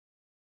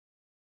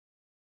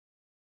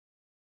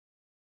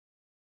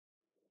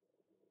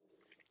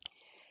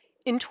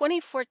In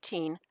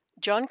 2014,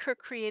 John Kyrk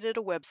created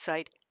a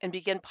website and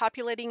began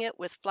populating it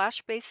with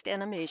flash-based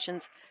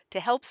animations to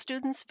help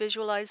students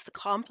visualize the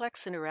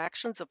complex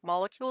interactions of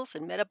molecules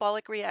and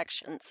metabolic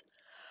reactions.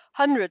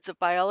 Hundreds of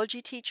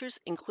biology teachers,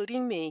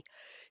 including me,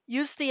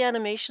 use the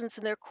animations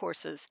in their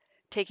courses,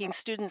 taking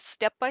students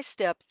step by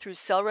step through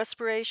cell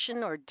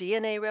respiration or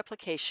DNA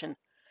replication.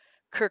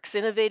 Kirk's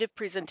innovative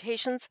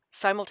presentations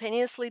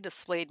simultaneously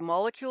displayed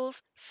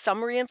molecules,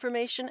 summary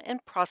information,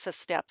 and process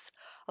steps,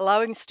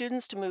 allowing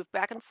students to move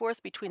back and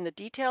forth between the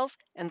details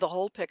and the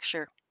whole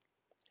picture.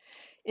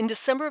 In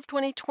December of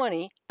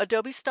 2020,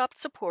 Adobe stopped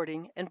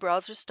supporting and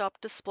browsers stopped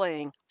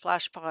displaying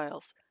Flash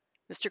files.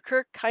 Mr.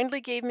 Kirk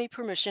kindly gave me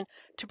permission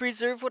to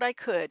preserve what I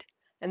could,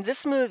 and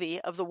this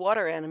movie of the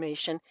water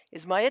animation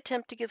is my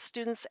attempt to give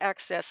students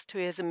access to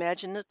his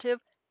imaginative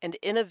and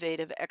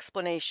innovative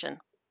explanation.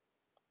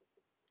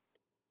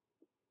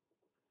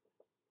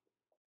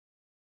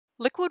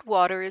 Liquid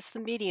water is the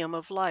medium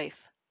of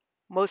life.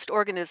 Most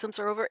organisms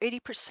are over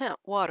 80%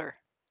 water.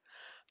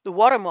 The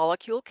water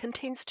molecule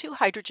contains two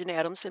hydrogen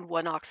atoms and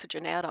one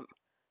oxygen atom.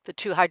 The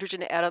two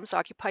hydrogen atoms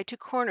occupy two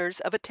corners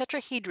of a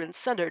tetrahedron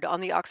centered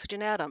on the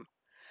oxygen atom.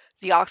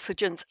 The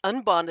oxygen's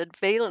unbonded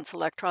valence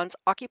electrons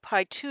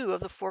occupy two of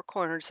the four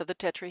corners of the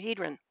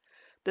tetrahedron.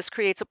 This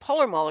creates a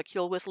polar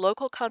molecule with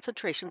local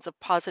concentrations of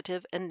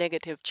positive and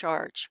negative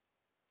charge.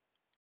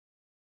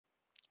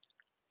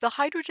 The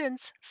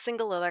hydrogen's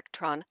single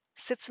electron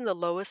sits in the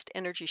lowest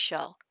energy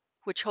shell,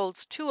 which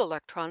holds two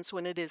electrons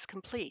when it is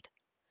complete.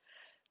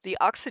 The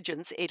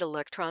oxygen's 8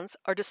 electrons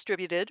are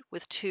distributed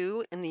with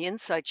 2 in the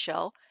inside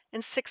shell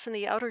and 6 in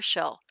the outer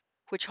shell,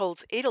 which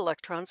holds 8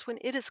 electrons when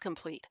it is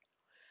complete.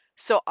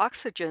 So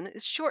oxygen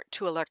is short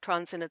 2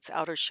 electrons in its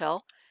outer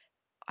shell.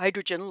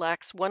 Hydrogen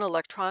lacks 1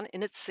 electron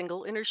in its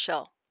single inner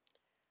shell.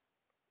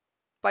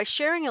 By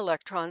sharing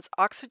electrons,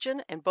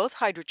 oxygen and both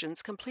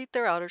hydrogens complete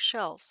their outer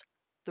shells.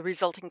 The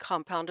resulting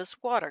compound is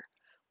water,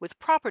 with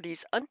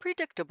properties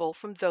unpredictable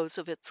from those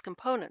of its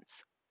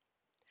components.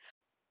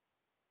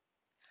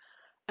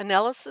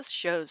 Analysis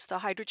shows the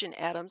hydrogen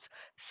atoms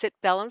sit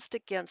balanced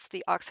against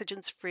the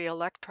oxygen's free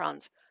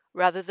electrons,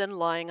 rather than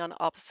lying on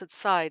opposite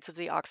sides of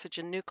the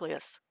oxygen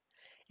nucleus.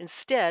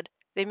 Instead,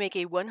 they make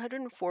a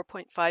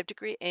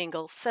 104.5-degree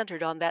angle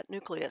centered on that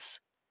nucleus.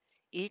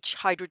 Each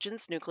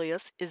hydrogen's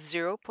nucleus is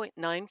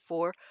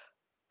 0.94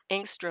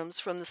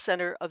 angstroms from the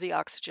center of the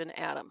oxygen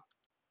atom.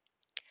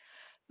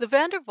 The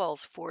van der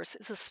Waals force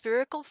is a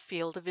spherical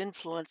field of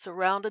influence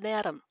around an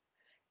atom.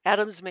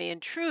 Atoms may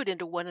intrude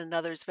into one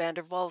another's van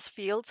der Waals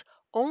fields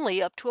only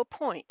up to a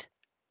point.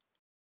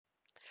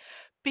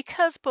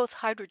 Because both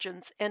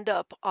hydrogens end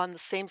up on the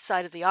same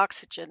side of the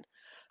oxygen,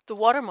 the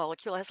water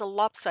molecule has a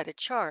lopsided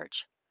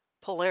charge.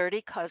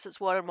 Polarity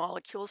causes water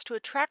molecules to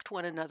attract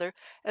one another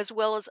as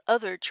well as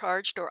other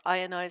charged or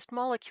ionized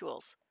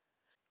molecules.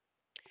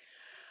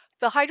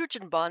 The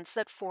hydrogen bonds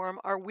that form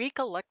are weak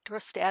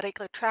electrostatic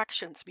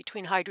attractions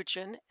between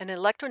hydrogen and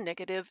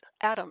electronegative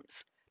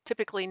atoms,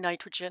 typically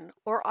nitrogen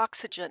or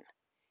oxygen.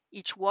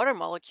 Each water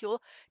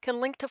molecule can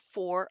link to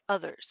 4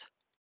 others.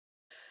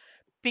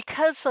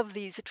 Because of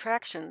these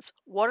attractions,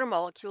 water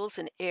molecules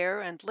in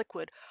air and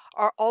liquid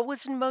are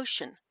always in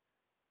motion,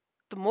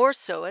 the more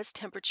so as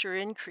temperature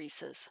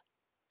increases.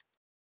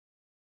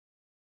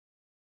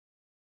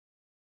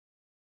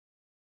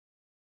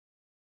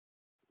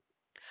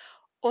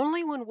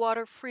 Only when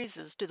water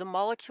freezes do the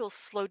molecules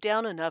slow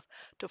down enough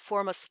to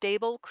form a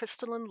stable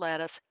crystalline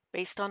lattice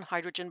based on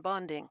hydrogen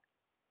bonding.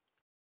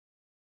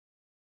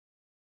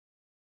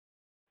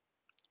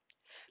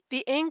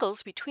 The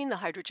angles between the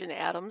hydrogen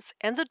atoms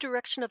and the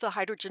direction of the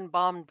hydrogen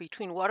bond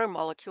between water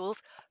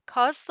molecules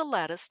cause the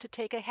lattice to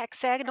take a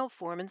hexagonal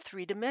form in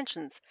 3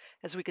 dimensions,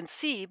 as we can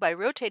see by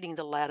rotating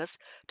the lattice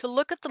to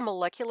look at the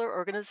molecular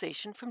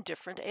organization from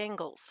different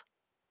angles.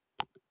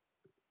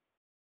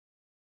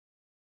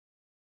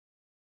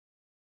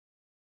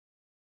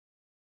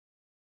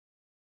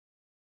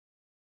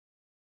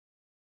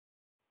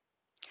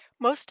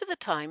 Most of the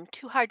time,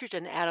 2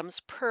 hydrogen atoms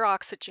per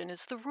oxygen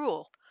is the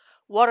rule.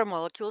 Water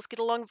molecules get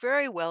along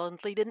very well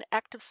and lead an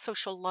active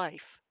social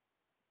life.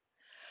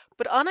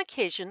 But on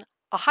occasion,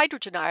 a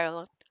hydrogen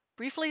ion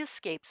briefly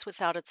escapes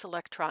without its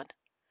electron.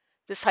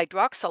 This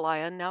hydroxyl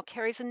ion now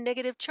carries a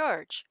negative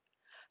charge.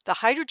 The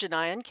hydrogen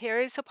ion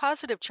carries a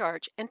positive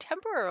charge and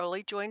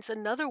temporarily joins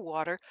another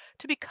water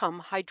to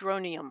become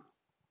hydronium.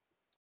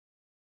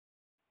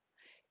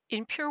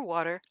 In pure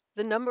water,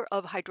 the number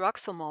of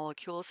hydroxyl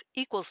molecules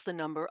equals the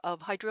number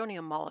of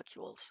hydronium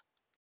molecules.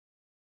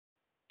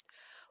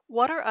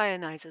 Water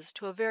ionizes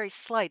to a very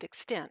slight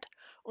extent.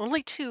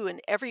 Only 2 in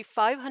every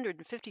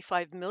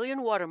 555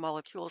 million water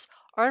molecules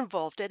are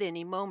involved at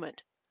any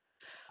moment.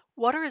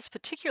 Water is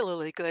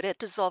particularly good at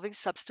dissolving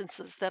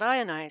substances that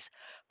ionize,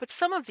 but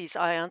some of these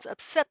ions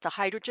upset the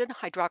hydrogen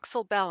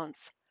hydroxyl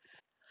balance.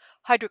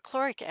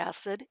 Hydrochloric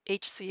acid,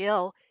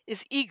 HCl,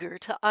 is eager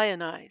to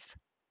ionize.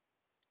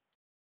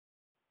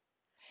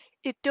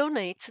 It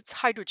donates its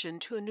hydrogen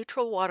to a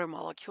neutral water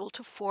molecule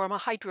to form a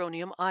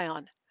hydronium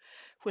ion.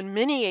 When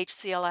many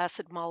HCl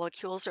acid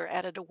molecules are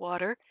added to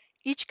water,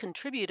 Each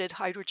contributed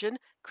hydrogen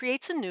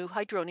creates a new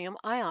hydronium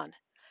ion.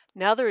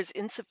 Now there is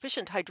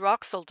insufficient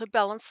hydroxyl to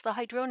balance the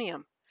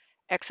hydronium.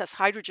 Excess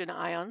hydrogen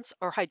ions,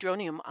 or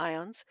hydronium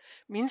ions,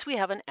 means we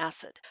have an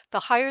acid. The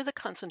higher the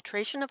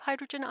concentration of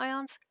hydrogen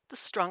ions, the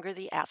stronger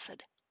the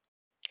acid.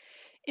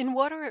 In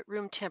water at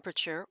room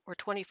temperature, or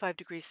 25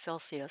 degrees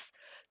Celsius,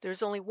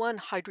 there's only one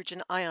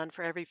hydrogen ion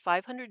for every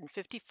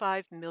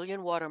 555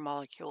 million water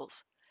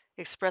molecules.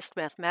 Expressed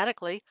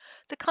mathematically,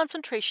 the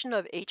concentration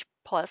of H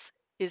plus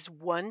is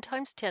 1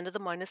 times 10 to the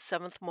minus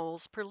 7th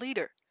moles per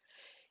liter.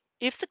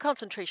 If the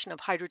concentration of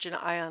hydrogen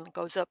ion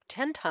goes up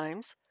 10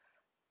 times,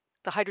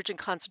 the hydrogen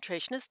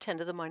concentration is 10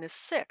 to the minus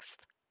 6th.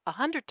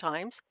 100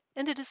 times,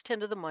 and it is 10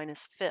 to the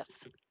minus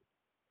 5th.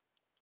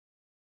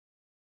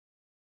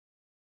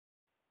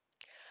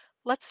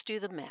 Let's do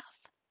the math.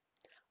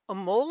 A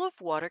mole of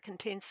water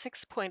contains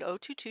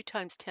 6.022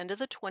 times 10 to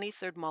the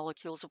 23rd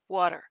molecules of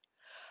water.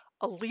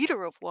 A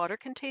liter of water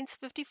contains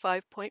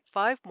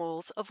 55.5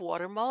 moles of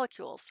water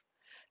molecules.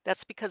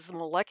 That's because the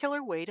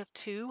molecular weight of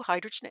 2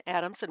 hydrogen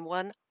atoms and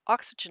 1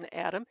 oxygen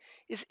atom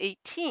is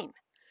 18.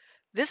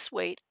 This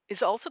weight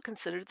is also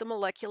considered the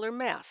molecular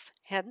mass,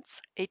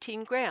 hence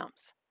 18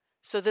 grams.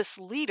 So this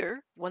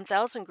liter,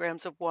 1,000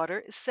 grams of water,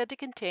 is said to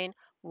contain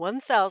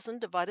 1,000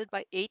 divided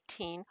by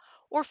 18,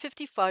 or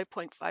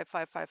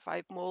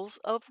 55.5555 moles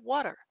of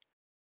water.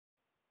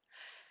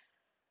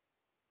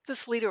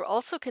 This liter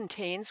also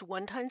contains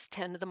 1 times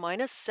 10 to the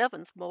minus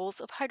 7th moles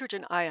of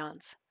hydrogen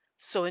ions.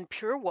 So in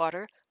pure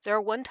water, there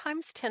are 1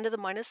 times 10 to the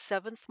minus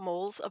 7th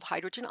moles of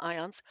hydrogen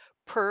ions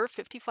per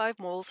 55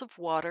 moles of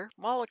water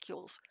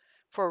molecules,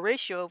 for a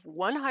ratio of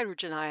 1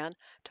 hydrogen ion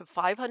to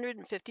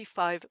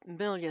 555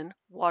 million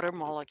water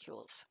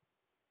molecules.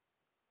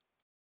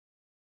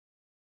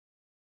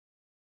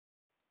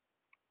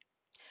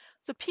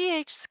 The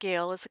pH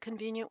scale is a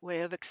convenient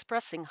way of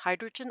expressing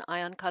hydrogen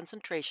ion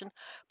concentration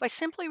by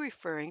simply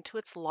referring to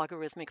its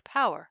logarithmic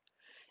power.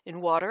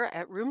 In water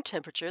at room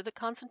temperature, the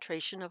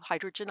concentration of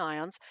hydrogen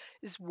ions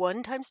is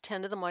 1 times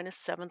 10 to the minus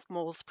 7th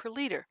moles per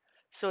liter,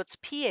 so its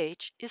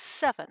pH is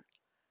 7.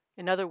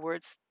 In other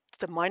words,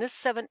 the minus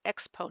 7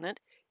 exponent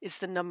is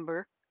the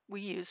number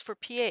we use for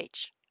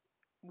pH.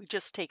 We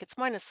just take its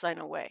minus sign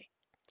away.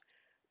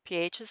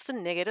 pH is the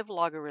negative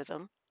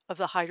logarithm of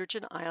the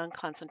hydrogen ion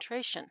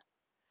concentration.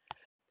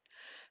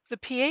 The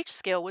pH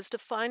scale was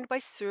defined by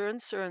Søren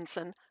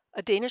Sørensen,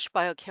 a Danish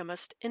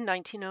biochemist, in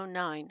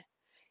 1909.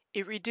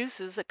 It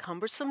reduces a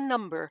cumbersome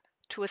number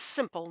to a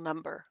simple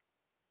number.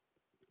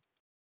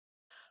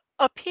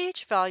 A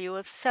pH value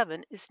of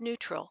 7 is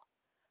neutral.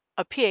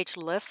 A pH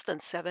less than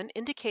 7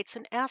 indicates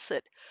an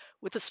acid,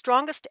 with the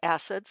strongest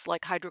acids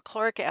like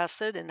hydrochloric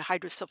acid and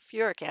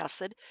hydrosulfuric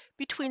acid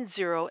between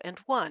 0 and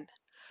 1.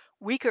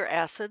 Weaker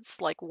acids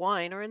like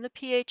wine are in the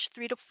pH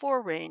 3 to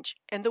 4 range,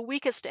 and the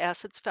weakest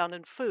acids found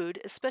in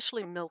food,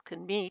 especially milk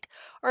and meat,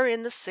 are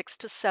in the 6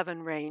 to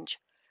 7 range.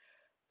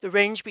 The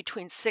range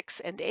between 6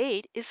 and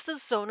 8 is the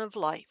zone of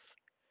life.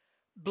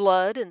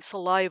 Blood and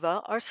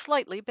saliva are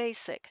slightly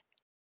basic.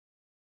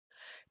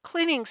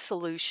 Cleaning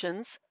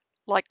solutions,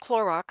 like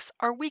Clorox,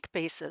 are weak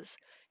bases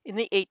in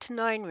the 8 to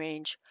 9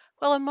 range,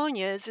 while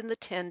ammonia is in the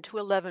 10 to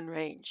 11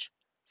 range.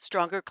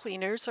 Stronger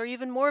cleaners are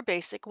even more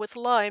basic, with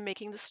lye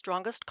making the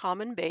strongest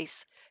common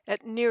base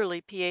at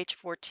nearly pH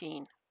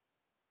 14.